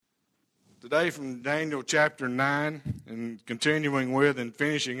Today from Daniel chapter 9, and continuing with and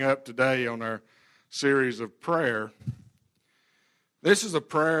finishing up today on our series of prayer. This is a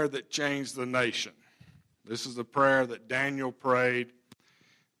prayer that changed the nation. This is a prayer that Daniel prayed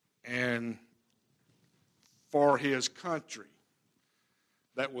and for his country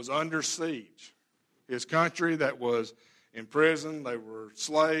that was under siege. His country that was in prison, they were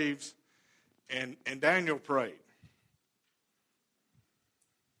slaves, and Daniel prayed.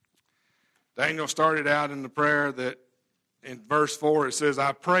 Daniel started out in the prayer that in verse 4 it says,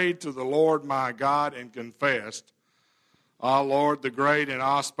 I prayed to the Lord my God and confessed, O Lord, the great and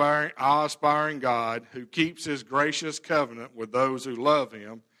awe-inspiring God, who keeps his gracious covenant with those who love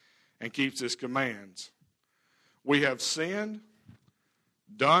him and keeps his commands. We have sinned,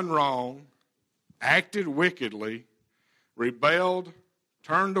 done wrong, acted wickedly, rebelled,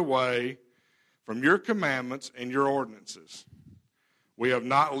 turned away from your commandments and your ordinances. We have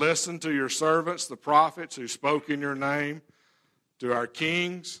not listened to your servants, the prophets, who spoke in your name, to our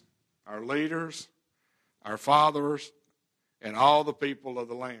kings, our leaders, our fathers, and all the people of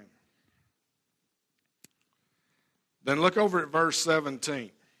the land. Then look over at verse 17.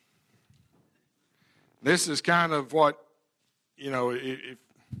 This is kind of what,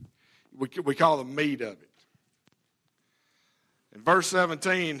 we call the meat of it. In verse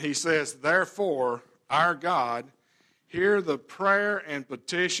 17, he says, Therefore, our God, hear the prayer and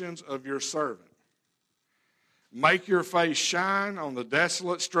petitions of your servant. Make your face shine on the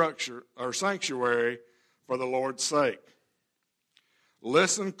desolate structure or sanctuary for the Lord's sake.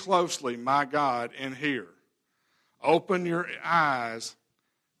 Listen closely, my God, and hear. Open your eyes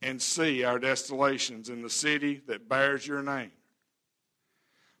and see our desolations in the city that bears your name.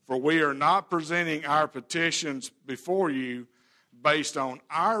 For we are not presenting our petitions before you based on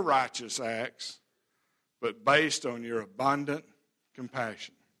our righteous acts, but based on your abundant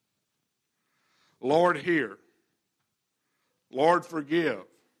compassion. Lord, hear. Lord, forgive.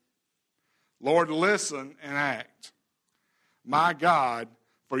 Lord, listen and act. My God,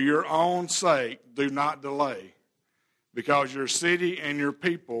 for your own sake, do not delay, because your city and your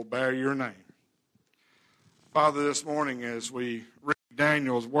people bear your name. Father, this morning as we read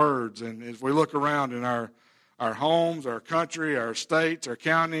Daniel's words and as we look around in our homes, our country, our states, our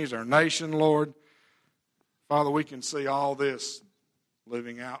counties, our nation, Lord, Father, we can see all this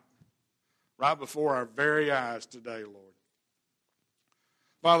living out right before our very eyes today, Lord.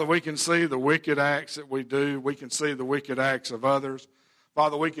 Father, we can see the wicked acts that we do. We can see the wicked acts of others.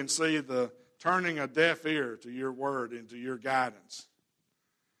 Father, we can see the turning a deaf ear to your word and to your guidance.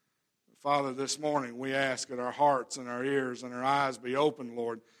 Father, this morning we ask that our hearts and our ears and our eyes be open,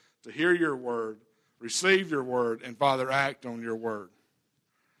 Lord, to hear your word, receive your word, and, Father, act on your word.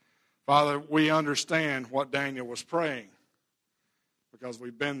 Father, we understand what Daniel was praying because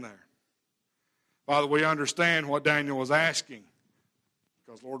we've been there. Father, we understand what Daniel was asking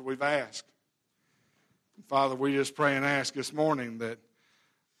because, Lord, we've asked. And Father, we just pray and ask this morning that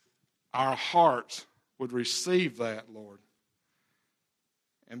our hearts would receive that, Lord,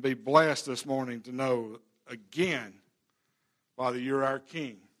 and be blessed this morning to know again, Father, you're our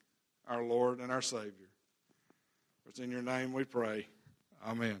King, our Lord, and our Savior. It's in your name we pray.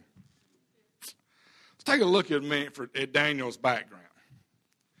 Amen. Let's take a look at Daniel's background.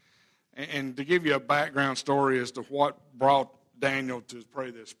 And to give you a background story as to what brought Daniel to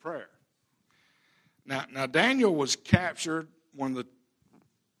pray this prayer. Now Daniel was captured when the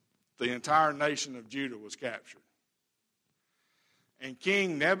entire nation of Judah was captured. And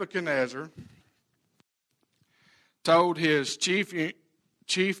King Nebuchadnezzar told his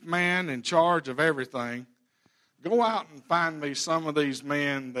chief man in charge of everything, go out and find me some of these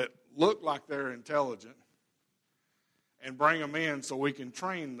men that look like they're intelligent and bring them in so we can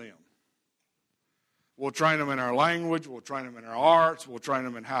train them. We'll train them in our language, we'll train them in our arts, we'll train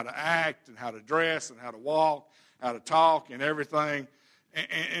them in how to act and how to dress and how to walk, how to talk and everything.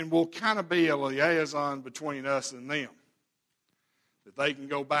 And we'll kind of be a liaison between us and them. That they can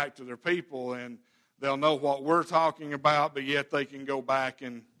go back to their people and they'll know what we're talking about, but yet they can go back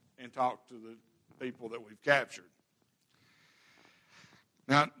and talk to the people that we've captured.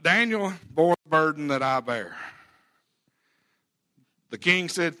 Now, Daniel bore the burden that I bear. The king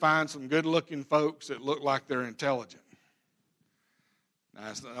said, find some good-looking folks that look like they're intelligent.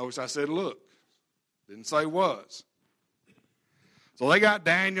 Now, notice I said look. Didn't say was. So they got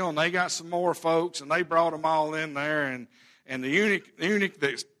Daniel and they got some more folks and they brought them all in there. And the eunuch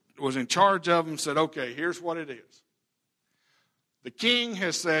that was in charge of them said, okay, here's what it is. The king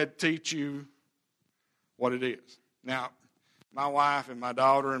has said, teach you what it is. Now, my wife and my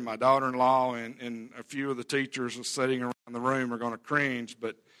daughter and my daughter-in-law and a few of the teachers sitting around the room are going to cringe,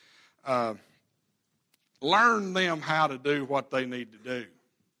 but learn them how to do what they need to do.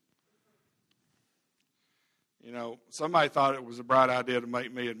 You know, somebody thought it was a bright idea to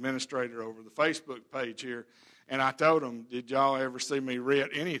make me administrator over the Facebook page here. And I told them, did y'all ever see me writ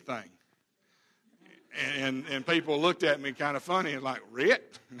anything? And people looked at me kind of funny and like,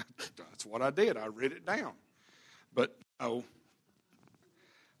 writ? That's what I did. I writ it down. But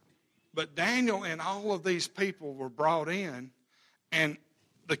Daniel and all of these people were brought in. And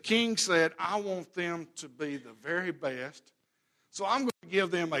the king said, I want them to be the very best. So I'm going to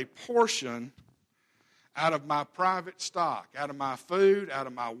give them a portion out of my private stock, out of my food, out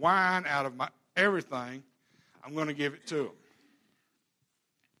of my wine, out of my everything. I'm going to give it to them.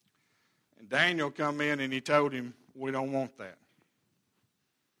 And Daniel come in and he told him, we don't want that.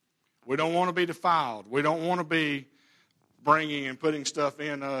 We don't want to be defiled. We don't want to be bringing and putting stuff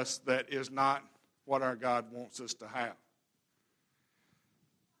in us that is not what our God wants us to have.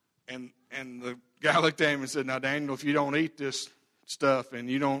 And the guy looked at him and said, now, Daniel, if you don't eat this stuff and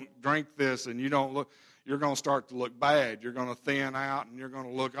you don't drink this and you don't look, you're going to start to look bad. You're going to thin out and you're going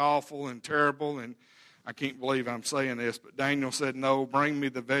to look awful and terrible. And I can't believe I'm saying this, but Daniel said, no, bring me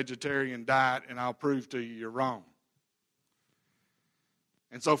the vegetarian diet and I'll prove to you you're wrong.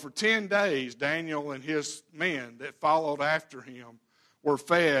 And so for 10 days, Daniel and his men that followed after him were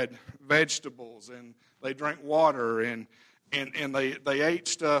fed vegetables and they drank water and they ate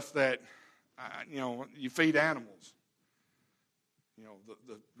stuff that, you feed animals.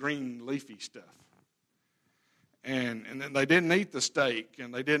 The green leafy stuff. And then they didn't eat the steak,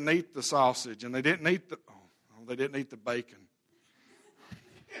 and they didn't eat the sausage, and they didn't eat the bacon.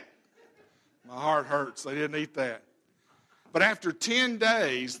 My heart hurts. They didn't eat that. But after 10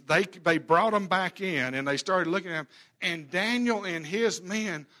 days, they brought them back in, and they started looking at them, and Daniel and his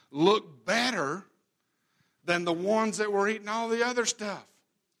men looked better than the ones that were eating all the other stuff.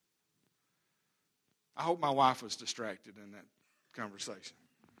 I hope my wife was distracted in that conversation.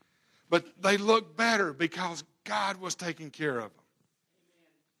 But they looked better because God was taking care of them.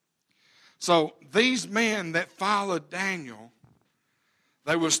 So these men that followed Daniel,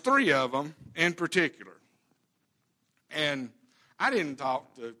 there was 3 of them in particular. And I didn't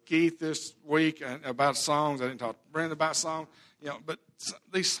talk to Keith this week about songs. I didn't talk to Brenda about songs. But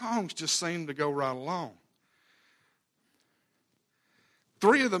these songs just seemed to go right along.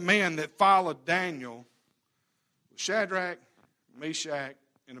 3 of the men that followed Daniel were Shadrach, Meshach,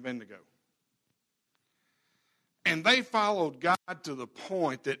 and Abednego. And they followed God to the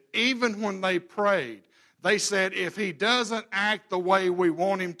point that even when they prayed, they said, if he doesn't act the way we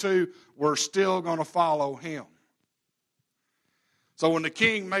want him to, we're still going to follow him. So when the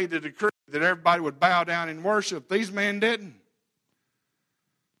king made the decree that everybody would bow down and worship, these men didn't.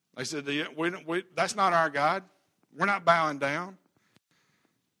 They said, that's not our God. We're not bowing down.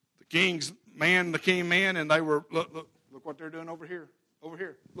 The king came in and they were, look what they're doing over here. Over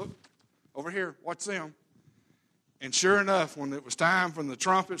here. Look, over here. Watch them. And sure enough, when it was time when the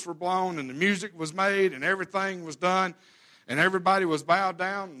trumpets were blown and the music was made and everything was done and everybody was bowed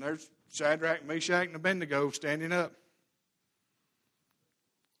down, and there's Shadrach, Meshach, and Abednego standing up.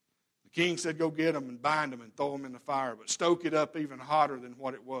 The king said, go get them and bind them and throw them in the fire, but stoke it up even hotter than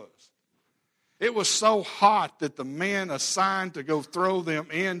what it was. It was so hot that the men assigned to go throw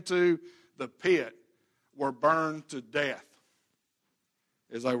them into the pit were burned to death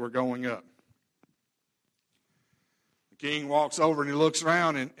as they were going up. The king walks over and he looks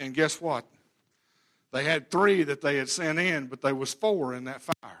around and guess what? They had 3 that they had sent in, but there was 4 in that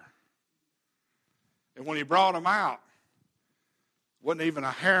fire. And when he brought them out, wasn't even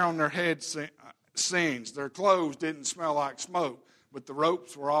a hair on their head singed. Their clothes didn't smell like smoke, but the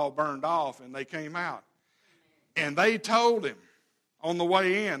ropes were all burned off and they came out. And they told him on the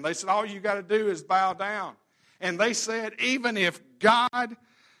way in, they said, all you got to do is bow down. And they said, even if God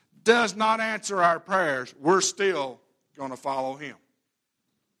does not answer our prayers, we're still going to follow him.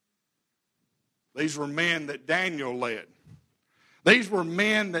 These were men that Daniel led. These were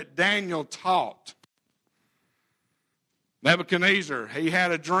men that Daniel taught. Nebuchadnezzar, he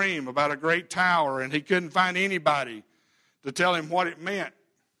had a dream about a great tower and he couldn't find anybody to tell him what it meant.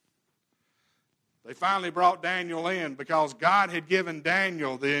 They finally brought Daniel in because God had given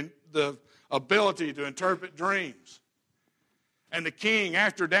Daniel the ability to interpret dreams. And the king,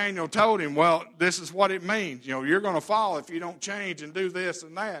 after Daniel told him, well, this is what it means. You're going to fall if you don't change and do this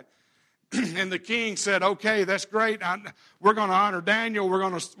and that. And the king said, okay, that's great. We're going to honor Daniel. We're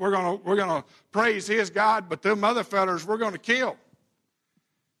going to praise his God, but them other fellas we're going to kill.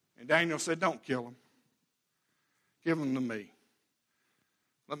 And Daniel said, don't kill them. Give them to me.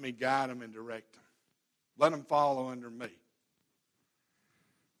 Let me guide them and direct them. Let them follow under me.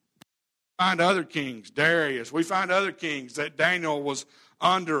 find other kings, Darius. We find other kings that Daniel was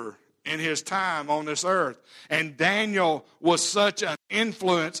under in his time on this earth. And Daniel was such an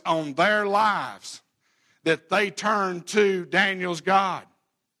influence on their lives that they turned to Daniel's God.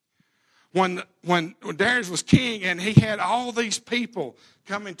 When Darius was king and he had all these people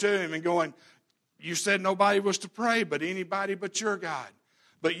coming to him and going, you said nobody was to pray but anybody but your God.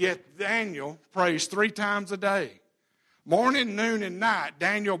 But yet Daniel prays 3 times a day. Morning, noon, and night,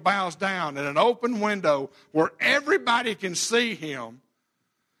 Daniel bows down at an open window where everybody can see him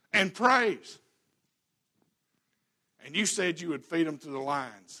and prays. And you said you would feed them to the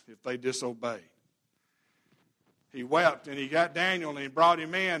lions if they disobeyed. He wept, and he got Daniel, and he brought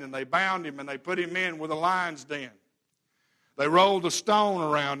him in, and they bound him, and they put him in with a lion's den. They rolled a stone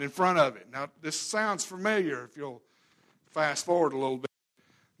around in front of it. Now, this sounds familiar if you'll fast forward a little bit.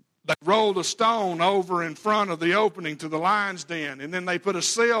 They rolled a stone over in front of the opening to the lion's den, and then they put a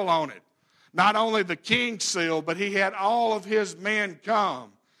seal on it. Not only the king's seal, but he had all of his men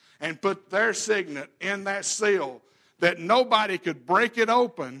come and put their signet in that seal that nobody could break it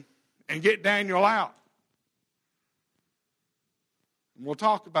open and get Daniel out. And we'll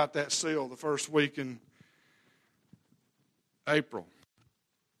talk about that seal the first week in April.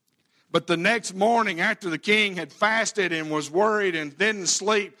 But the next morning, after the king had fasted and was worried and didn't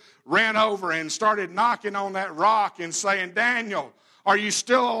sleep, ran over and started knocking on that rock and saying, Daniel, are you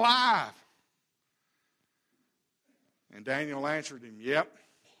still alive? And Daniel answered him, yep,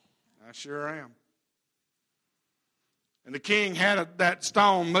 I sure am. And the king had that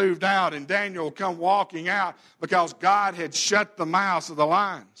stone moved out, and Daniel come walking out because God had shut the mouths of the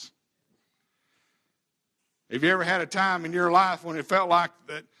lions. Have you ever had a time in your life when it felt like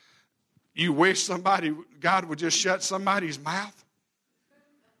that you wish God would just shut somebody's mouth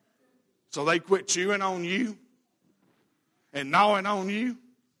so they quit chewing on you and gnawing on you?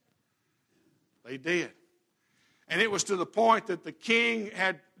 They did. And it was to the point that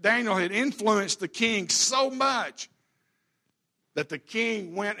Daniel had influenced the king so much that the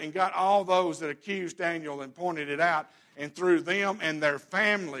king went and got all those that accused Daniel and pointed it out and threw them and their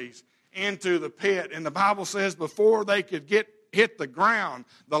families into the pit. And the Bible says before they could hit the ground,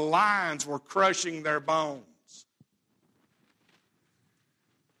 the lions were crushing their bones.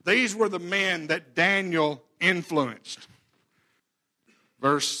 These were the men that Daniel influenced.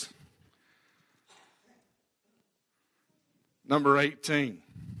 Verse number 18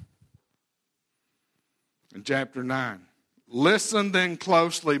 in chapter 9. Listen then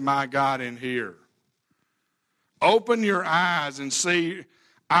closely, my God, and hear. Open your eyes and see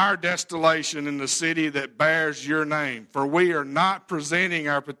our desolation in the city that bears your name. For we are not presenting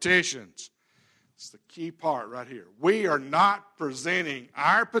our petitions. It's the key part right here. We are not presenting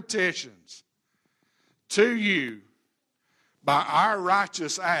our petitions to you by our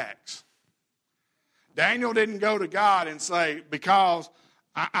righteous acts. Daniel didn't go to God and say, because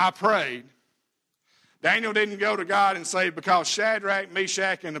I prayed. Daniel didn't go to God and say, because Shadrach,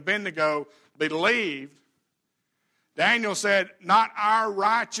 Meshach, and Abednego believed. Daniel said, not our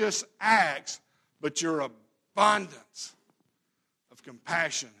righteous acts, but your abundance of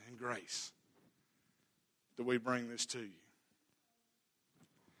compassion and grace that we bring this to you.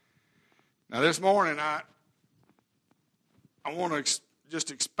 Now this morning, I want to just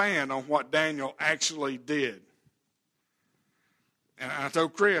expand on what Daniel actually did. And I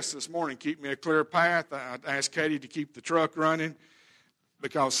told Chris this morning, keep me a clear path. I asked Katie to keep the truck running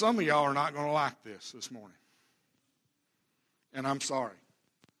because some of y'all are not going to like this morning. And I'm sorry.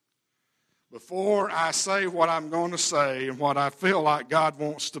 Before I say what I'm going to say and what I feel like God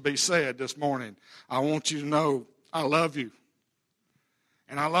wants to be said this morning, I want you to know I love you.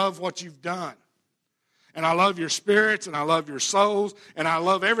 And I love what you've done. And I love your spirits, and I love your souls, and I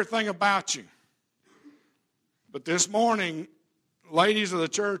love everything about you. But this morning, ladies of the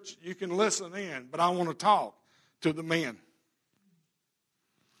church, you can listen in, but I want to talk to the men.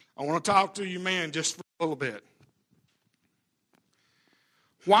 I want to talk to you men just for a little bit.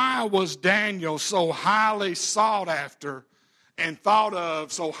 Why was Daniel so highly sought after and thought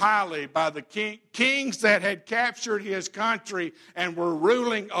of so highly by the kings that had captured his country and were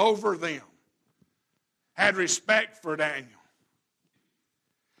ruling over them? Had respect for Daniel.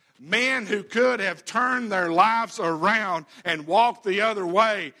 Men who could have turned their lives around and walked the other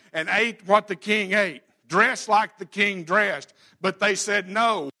way and ate what the king ate, dressed like the king dressed, but they said,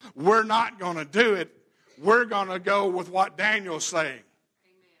 no, we're not going to do it. We're going to go with what Daniel's saying.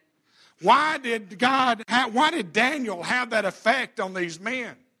 Why did Daniel have that effect on these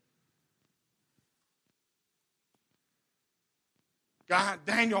men?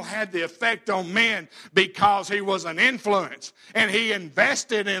 Daniel had the effect on men because he was an influence, and he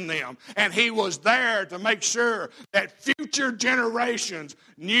invested in them, and he was there to make sure that future generations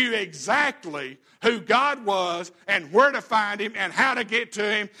knew exactly who God was and where to find him and how to get to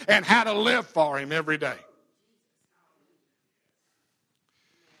him and how to live for him every day.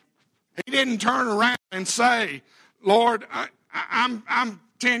 He didn't turn around and say, Lord, I'm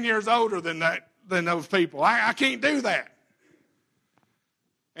 10 years older than those people. I can't do that.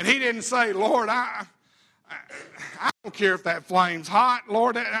 And he didn't say, Lord, I don't care if that flame's hot.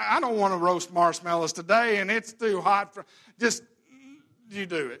 Lord, I don't want to roast marshmallows today, and it's too hot. Just, you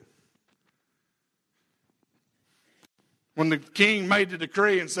do it. When the king made the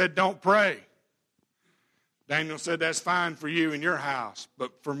decree and said, don't pray, Daniel said, that's fine for you in your house,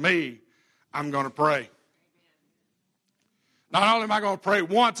 but for me, I'm going to pray. Not only am I going to pray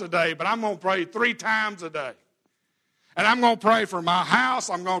once a day, but I'm going to pray 3 times a day. And I'm going to pray for my house.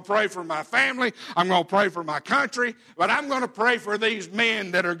 I'm going to pray for my family. I'm going to pray for my country. But I'm going to pray for these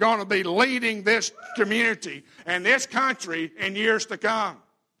men that are going to be leading this community and this country in years to come.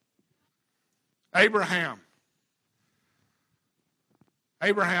 Abraham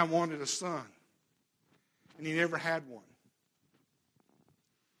wanted a son, and he never had one.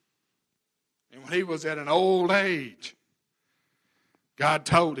 And when he was at an old age, God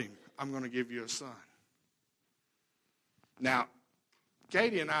told him, I'm going to give you a son. Now,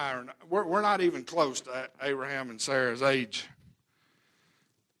 Katie and I, we're not even close to Abraham and Sarah's age.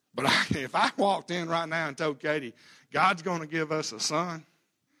 But if I walked in right now and told Katie, God's going to give us a son,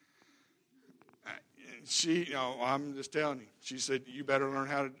 I'm just telling you. She said, you better learn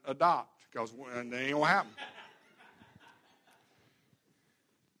how to adopt, because it ain't going to happen.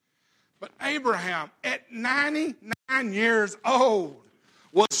 But Abraham, at 99 years old,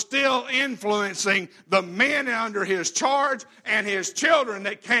 was still influencing the men under his charge and his children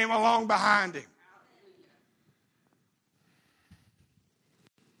that came along behind him.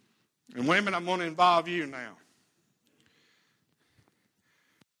 And women, I'm going to involve you now.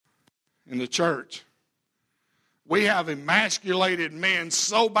 In the church, we have emasculated men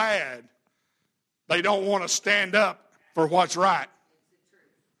so bad they don't want to stand up for what's right.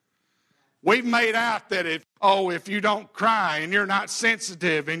 We've made out that if you don't cry and you're not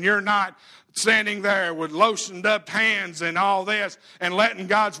sensitive and you're not standing there with lotioned up hands and all this and letting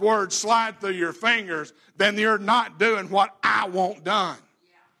God's word slide through your fingers, then you're not doing what I want done.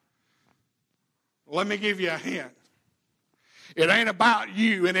 Yeah. Let me give you a hint. It ain't about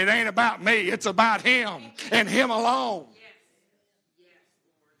you and it ain't about me. It's about him and him alone.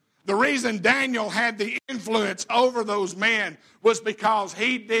 The reason Daniel had the influence over those men was because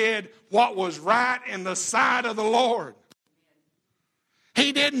he did what was right in the sight of the Lord.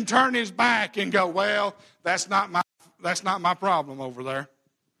 He didn't turn his back and go, well, that's not my problem over there.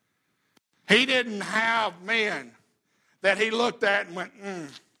 He didn't have men that he looked at and went,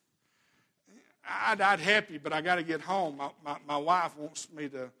 I'd help you, but I got to get home. My wife wants me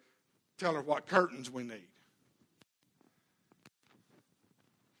to tell her what curtains we need.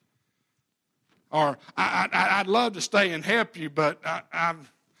 Or I'd love to stay and help you, but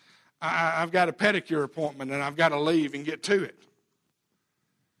I've got a pedicure appointment and I've got to leave and get to it.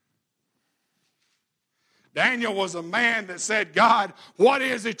 Daniel was a man that said, God, what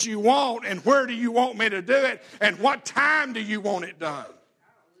is it you want and where do you want me to do it and what time do you want it done?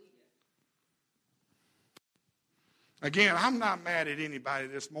 Again, I'm not mad at anybody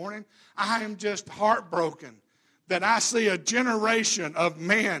this morning. I am just heartbroken that I see a generation of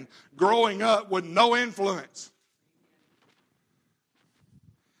men growing up with no influence.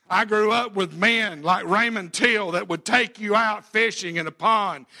 I grew up with men like Raymond Till that would take you out fishing in a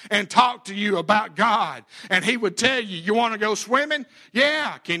pond and talk to you about God. And he would tell you, you want to go swimming?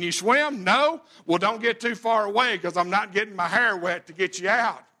 Yeah. Can you swim? No. Well, don't get too far away because I'm not getting my hair wet to get you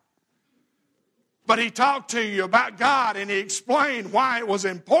out. But he talked to you about God and he explained why it was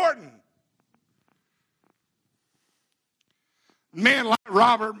important. Men like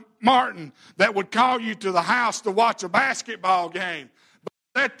Robert Martin that would call you to the house to watch a basketball game.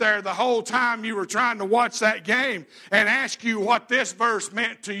 But sit there the whole time you were trying to watch that game and ask you what this verse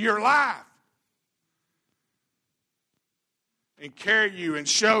meant to your life. And carry you and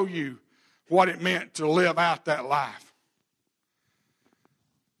show you what it meant to live out that life.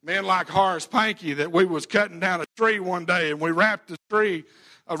 Men like Horace Pankey that we was cutting down a tree one day and we wrapped a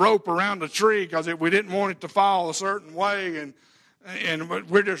rope around the tree because we didn't want it to fall a certain way and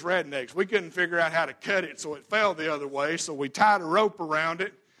we're just rednecks. We couldn't figure out how to cut it so it fell the other way, so we tied a rope around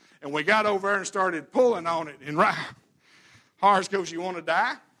it and we got over there and started pulling on it. And Horace goes, you want to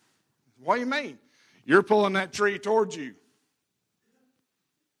die? What do you mean? You're pulling that tree towards you.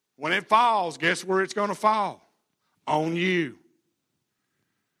 When it falls, guess where it's going to fall? On you.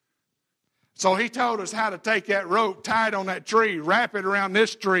 So he told us how to take that rope, tie it on that tree, wrap it around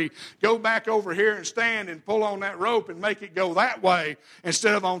this tree, go back over here and stand and pull on that rope and make it go that way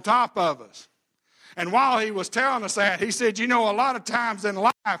instead of on top of us. And while he was telling us that, he said, you know, a lot of times in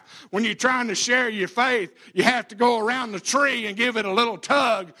life, when you're trying to share your faith, you have to go around the tree and give it a little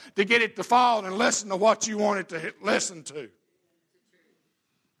tug to get it to fall and listen to what you want it to listen to.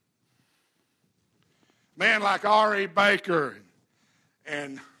 Men like R.E. Baker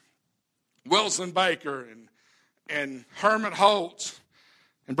and Wilson Baker and Herman Holtz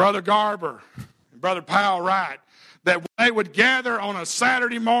and Brother Garber and Brother Powell Wright, that they would gather on a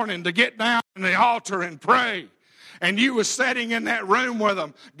Saturday morning to get down in the altar and pray. And you was sitting in that room with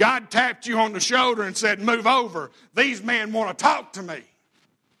them. God tapped you on the shoulder and said, move over. These men want to talk to me.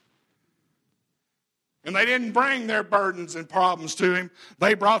 And they didn't bring their burdens and problems to him.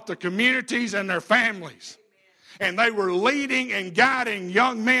 They brought the communities and their families. And they were leading and guiding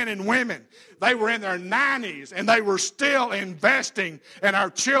young men and women. They were in their 90s, and they were still investing in our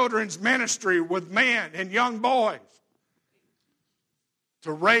children's ministry with men and young boys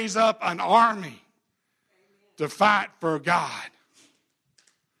to raise up an army to fight for God.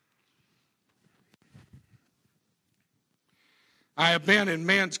 I have been in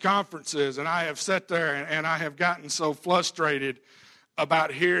men's conferences, and I have sat there, and I have gotten so frustrated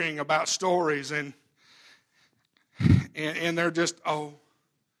about hearing about stories, and they're just, I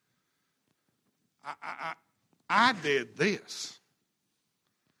did this.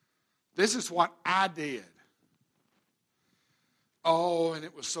 This is what I did. Oh, and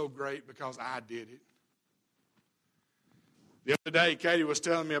it was so great because I did it. The other day, Katie was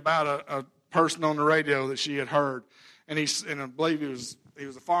telling me about a person on the radio that she had heard, and I believe he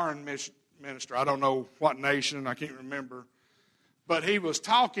was a foreign minister. I don't know what nation, I can't remember, but he was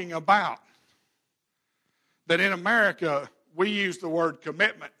talking about that in America, we use the word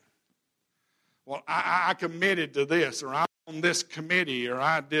commitment. Well, I committed to this, or I'm on this committee, or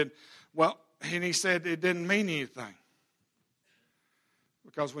I did. Well, and he said it didn't mean anything.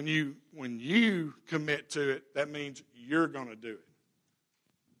 Because when you commit to it, that means you're going to do it.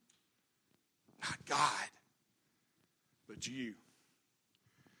 Not God, but you.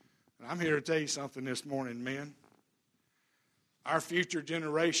 And I'm here to tell you something this morning, men. Our future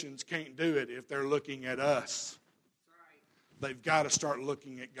generations can't do it if they're looking at us. They've got to start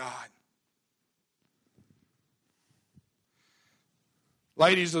looking at God.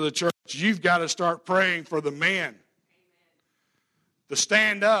 Ladies of the church, you've got to start praying for the men to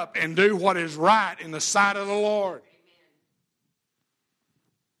stand up and do what is right in the sight of the Lord.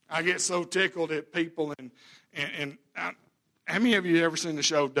 I get so tickled at people, and how many of you ever seen the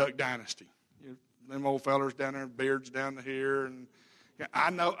show Duck Dynasty? Them old fellers down there, beards down to here, and I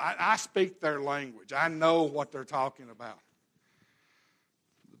know I speak their language. I know what they're talking about.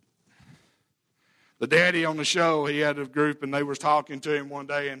 The daddy on the show, he had a group, and they was talking to him one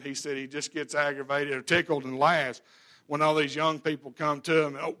day, and he said he just gets aggravated or tickled and laughs when all these young people come to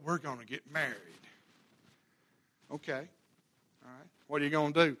him. Oh, we're going to get married. Okay, all right. What are you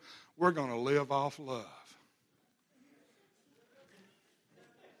going to do? We're going to live off love.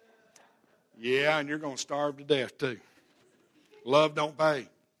 Yeah, and you're going to starve to death too. Love don't pay.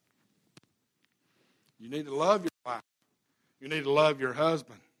 You need to love your wife. You need to love your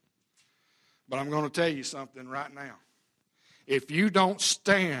husband. But I'm going to tell you something right now. If you don't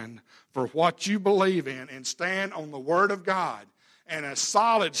stand for what you believe in and stand on the Word of God and a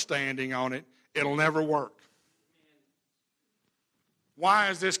solid standing on it, it'll never work. Why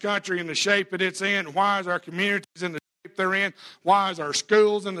is this country in the shape that it's in? Why is our communities in the shape they're in? Why is our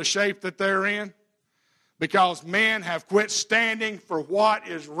schools in the shape that they're in? Because men have quit standing for what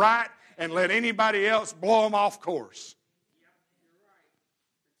is right and let anybody else blow them off course.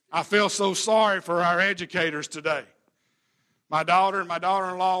 I feel so sorry for our educators today. My daughter and my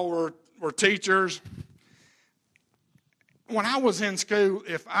daughter-in-law were teachers. When I was in school,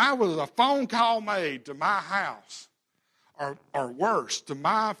 if I was a phone call made to my house, or worse, to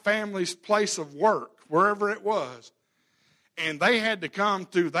my family's place of work, wherever it was, and they had to come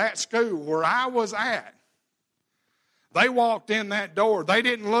through that school where I was at, they walked in that door. They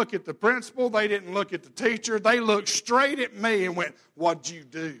didn't look at the principal. They didn't look at the teacher. They looked straight at me and went, "What'd you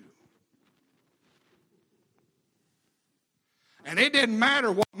do?" And it didn't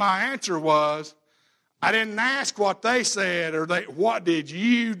matter what my answer was. I didn't ask what they said or what did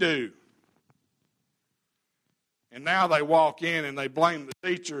you do? And now they walk in and they blame the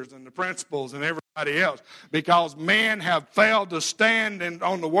teachers and the principals and everybody else because men have failed to stand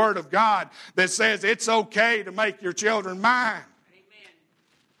on the Word of God that says it's okay to make your children mine. Amen.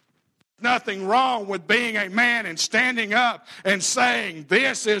 Nothing wrong with being a man and standing up and saying,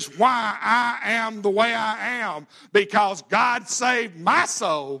 this is why I am the way I am, because God saved my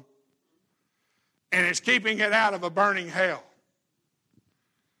soul and is keeping it out of a burning hell.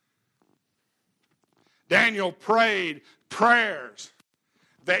 Daniel prayed prayers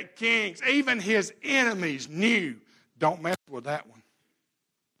that kings, even his enemies, knew, don't mess with that one.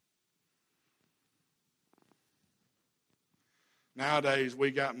 Nowadays,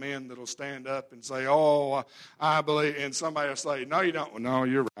 we got men that'll stand up and say, oh, I believe, and somebody will say, no, you don't. Well, no,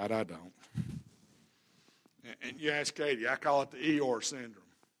 you're right, I don't. And you ask Katie, I call it the Eeyore syndrome.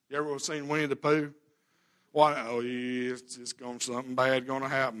 You ever seen Winnie the Pooh? Why? Oh, yeah, it's something bad going to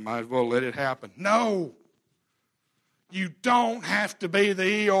happen. Might as well let it happen. No. You don't have to be the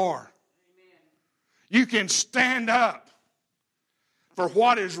Eeyore. Amen. You can stand up for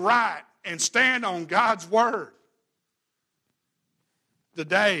what is right and stand on God's word.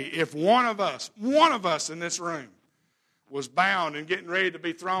 Today, if one of us in this room was bound and getting ready to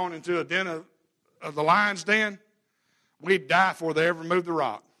be thrown into a den of the lion's den, we'd die before they ever moved the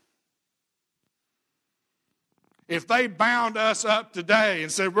rock. If they bound us up today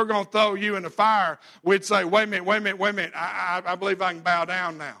and said, we're going to throw you in the fire, we'd say, wait a minute. I believe I can bow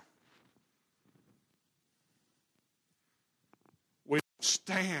down now. We don't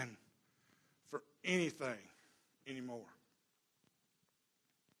stand for anything anymore.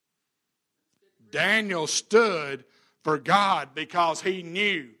 Daniel stood for God because he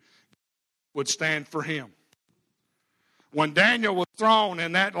knew would stand for him. When Daniel was thrown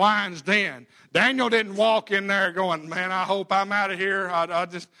in that lion's den, Daniel didn't walk in there going, man, I hope I'm out of here.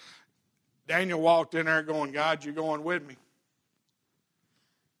 Daniel walked in there going, God, you're going with me.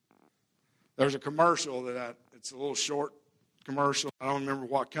 There's a commercial it's a little short commercial. I don't remember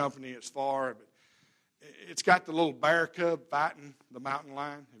what company it's for, but it's got the little bear cub fighting the mountain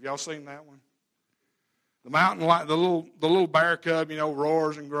lion. Have y'all seen that one? The mountain lion, the little bear cub,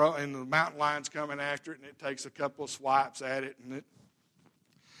 roars and grows, and the mountain lion's coming after it, and it takes a couple of swipes at it, and it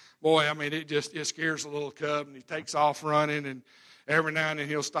scares the little cub, and he takes off running, and every now and then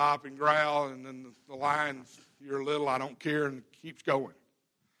he'll stop and growl, and then the lion, you're little, I don't care, and keeps going.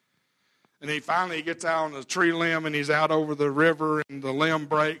 And he finally gets out on the tree limb, and he's out over the river, and the limb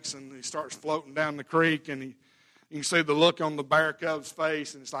breaks, and he starts floating down the creek, and you can see the look on the bear cub's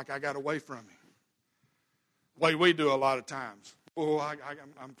face, and it's like, I got away from him. The way we do a lot of times. Oh,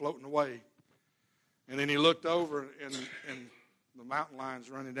 I'm floating away. And then he looked over, and the mountain lion's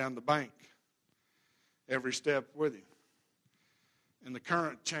running down the bank every step with him. And the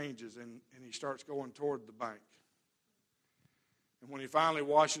current changes, and he starts going toward the bank. And when he finally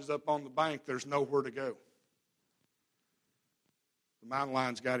washes up on the bank, there's nowhere to go. The mountain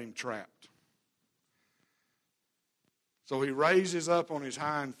lion's got him trapped. So he raises up on his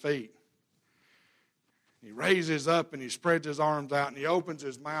hind feet. He raises up and he spreads his arms out and he opens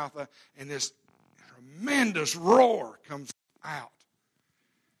his mouth up, and this tremendous roar comes out.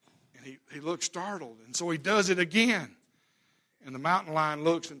 And he looks startled, and so he does it again. And the mountain lion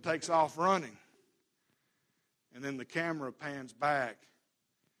looks and takes off running. And then the camera pans back,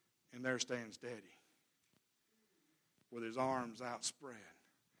 and there stands Daddy with his arms outspread.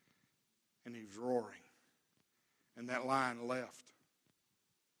 And he's roaring. And that lion left.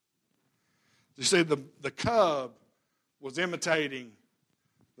 You see, the cub was imitating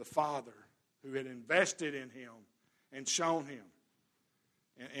the father who had invested in him and shown him.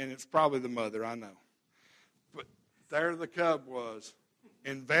 And it's probably the mother, I know. But there the cub was,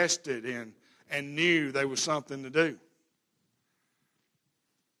 invested in and knew there was something to do.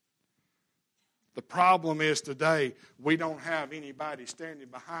 The problem is today, we don't have anybody standing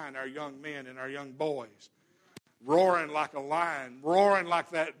behind our young men and our young boys, roaring like a lion, roaring like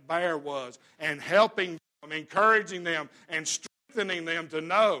that bear was, and helping them, encouraging them, and strengthening them to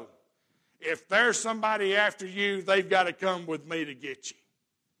know if there's somebody after you, they've got to come with me to get you.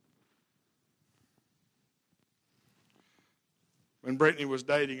 When Brittany was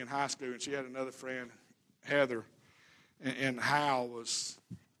dating in high school, and she had another friend, Heather, and Hal was,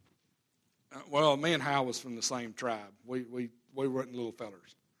 me and Hal was from the same tribe. We weren't little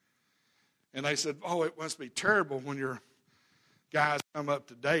fellers. And they said, oh, it must be terrible when your guys come up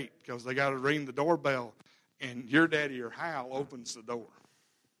to date because they got to ring the doorbell and your daddy or Hal opens the door.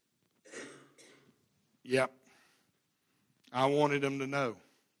 Yep. I wanted them to know.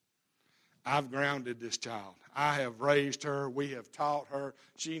 I've grounded this child. I have raised her. We have taught her.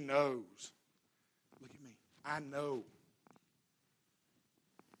 She knows. Look at me. I know.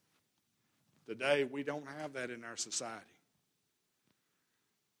 Today, we don't have that in our society.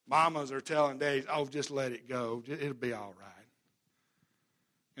 Mamas are telling daddies, oh, just let it go. It'll be all right.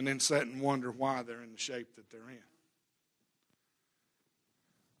 and then sit and wonder why they're in the shape that they're in.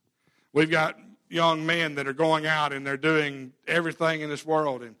 We've got young men that are going out and they're doing everything in this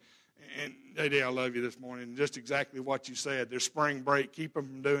world. And J.D., I love you this morning. Just exactly what you said. Their spring break, keep them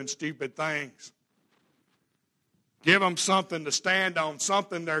from doing stupid things. Give them something to stand on,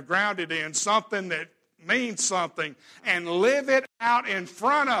 something they're grounded in, something that means something, and live it out in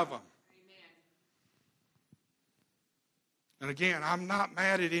front of them. Amen. And again, I'm not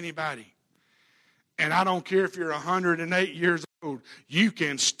mad at anybody. And I don't care if you're 108 years old. You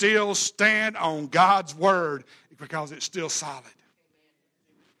can still stand on God's word because it's still solid.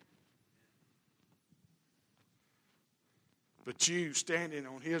 But you standing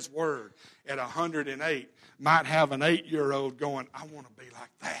on his word at 108 might have an 8-year-old going, I want to be like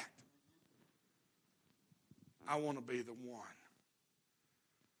that. I want to be the one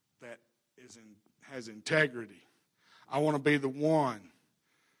that has integrity. I want to be the one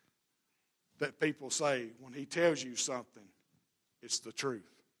that people say, when he tells you something, it's the truth.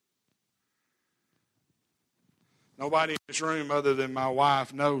 Nobody in this room other than my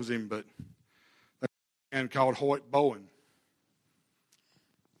wife knows him, but there's a man called Hoyt Bowen.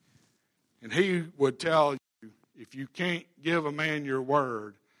 And he would tell you, if you can't give a man your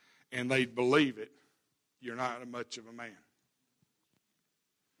word and they believe it, you're not much of a man.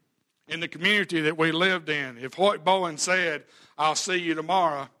 In the community that we lived in, if Hoyt Bowen said, I'll see you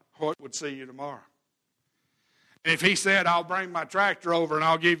tomorrow, Hoyt would see you tomorrow. And if he said, I'll bring my tractor over and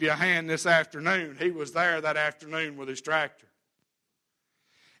I'll give you a hand this afternoon, he was there that afternoon with his tractor.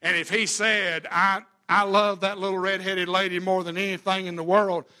 And if he said, I love that little red-headed lady more than anything in the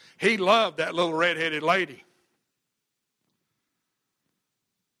world, he loved that little red-headed lady.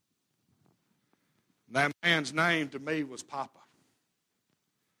 That man's name to me was Papa.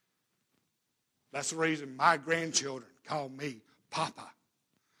 That's the reason my grandchildren call me Papa.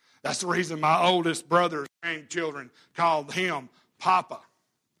 That's the reason my oldest brother's grandchildren called him Papa.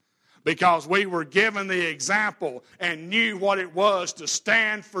 Because we were given the example and knew what it was to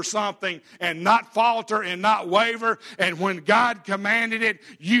stand for something and not falter and not waver. And when God commanded it,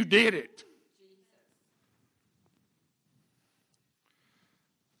 you did it.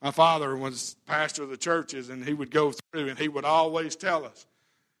 My father was pastor of the churches, and he would go through and he would always tell us,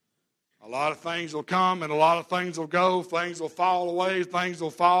 a lot of things will come and a lot of things will go, things will fall away, things will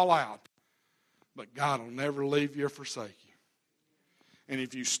fall out. But God will never leave you or forsake you. And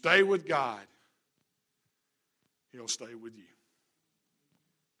if you stay with God, he'll stay with you.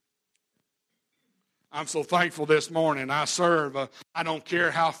 I'm so thankful this morning. I serve. I don't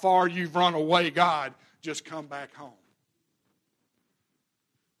care how far you've run away, God, just come back home.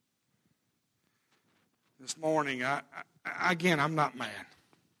 This morning, I'm not mad.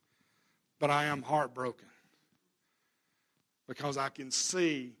 But I am heartbroken because I can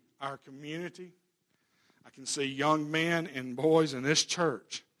see our community. I can see young men and boys in this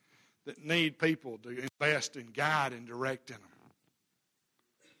church that need people to invest and guide and direct in them.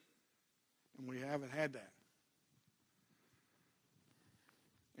 And we haven't had that.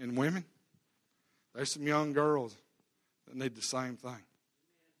 And women, there's some young girls that need the same thing.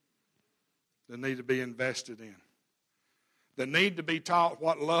 That need to be invested in. That need to be taught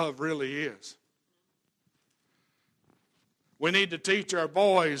what love really is. We need to teach our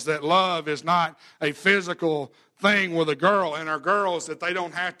boys that love is not a physical thing with a girl, and our girls that they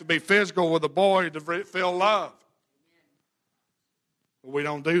don't have to be physical with a boy to feel love. But we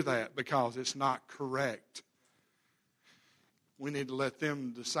don't do that because it's not correct. We need to let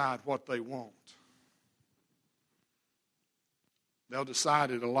them decide what they want. They'll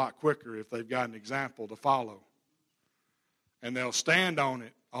decide it a lot quicker if they've got an example to follow. And they'll stand on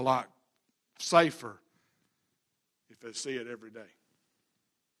it a lot safer if they see it every day.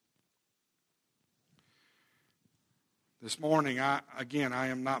 This morning, I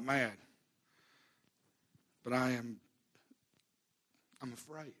am not mad. But I'm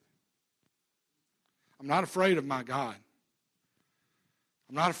afraid. I'm not afraid of my God.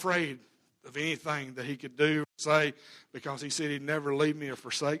 I'm not afraid of anything that he could do or say because he said he'd never leave me or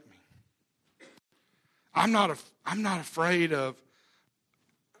forsake me. I'm not afraid of,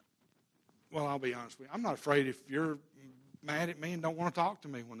 well, I'll be honest with you. I'm not afraid if you're mad at me and don't want to talk to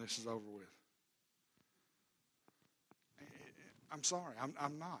me when this is over with. I'm sorry.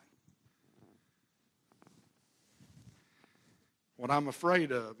 I'm not. What I'm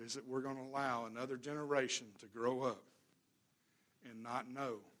afraid of is that we're going to allow another generation to grow up and not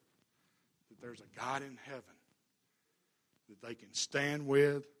know that there's a God in heaven that they can stand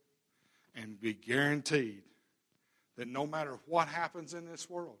with and be guaranteed that no matter what happens in this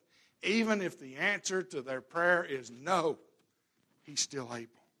world, even if the answer to their prayer is no, he's still able.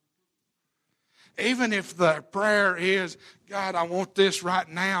 Even if the prayer is, God, I want this right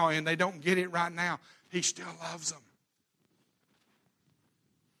now, and they don't get it right now, He still loves them.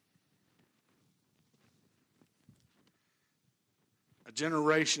 A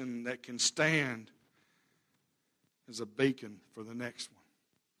generation that can stand as a beacon for the next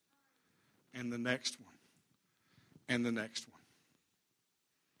one, and the next one, and the next one.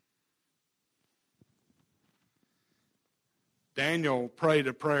 Daniel prayed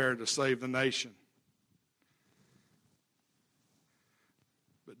a prayer to save the nation.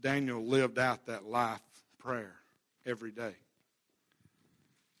 But Daniel lived out that life prayer every day.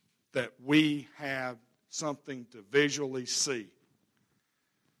 That we have something to visually see.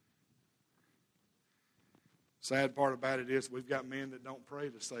 Sad part about it is we've got men that don't pray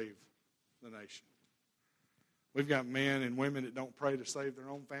to save the nation. We've got men and women that don't pray to save their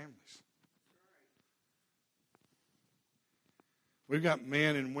own families. We've got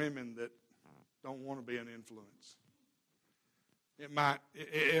men and women that don't want to be an influence. It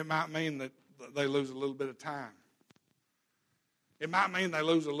might mean that they lose a little bit of time. It might mean they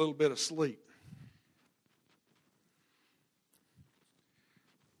lose a little bit of sleep.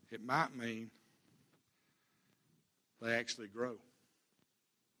 It might mean they actually grow.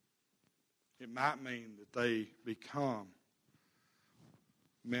 It might mean that they become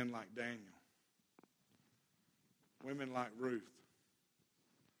men like Daniel, women like Ruth.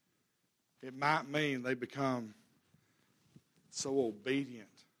 It might mean they become so obedient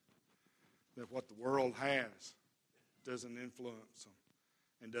that what the world has doesn't influence them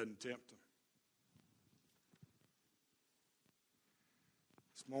and doesn't tempt them.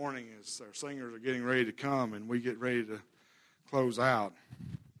 This morning, as our singers are getting ready to come and we get ready to close out,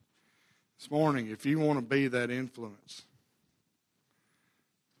 this morning, if you want to be that influence,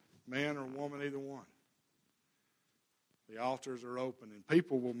 man or woman, either one, the altars are open and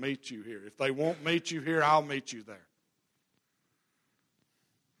people will meet you here. If they won't meet you here, I'll meet you there.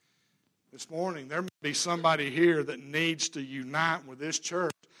 This morning, there may be somebody here that needs to unite with this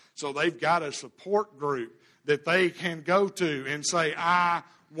church, so they've got a support group that they can go to and say, I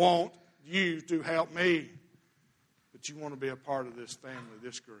want you to help me. But you want to be a part of this family,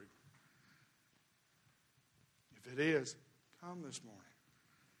 this group. If it is, come this morning.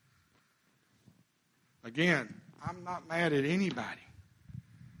 Again, I'm not mad at anybody.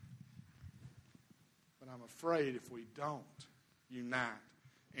 But I'm afraid if we don't unite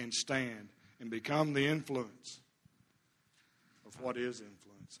and stand and become the influence of what is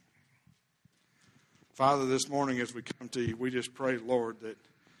influencing. Father, this morning as we come to you, we just pray, Lord, that,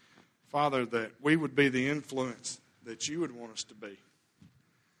 Father, that we would be the influence that you would want us to be.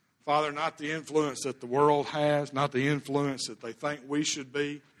 Father, not the influence that the world has, not the influence that they think we should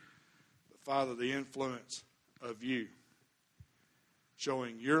be, but, Father, the influence of you,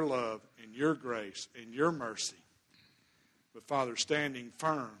 showing your love and your grace and your mercy. But, Father, standing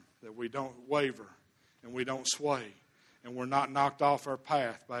firm that we don't waver and we don't sway and we're not knocked off our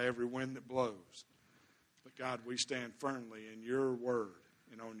path by every wind that blows. But, God, we stand firmly in your word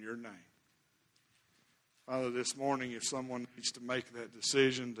and on your name. Father, this morning, if someone needs to make that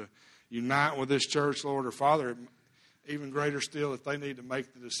decision to unite with this church, Lord, or Father, even greater still, if they need to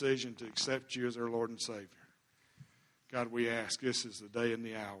make the decision to accept you as their Lord and Savior, God, we ask, this is the day and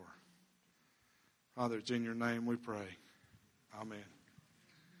the hour. Father, it's in your name we pray. Amen.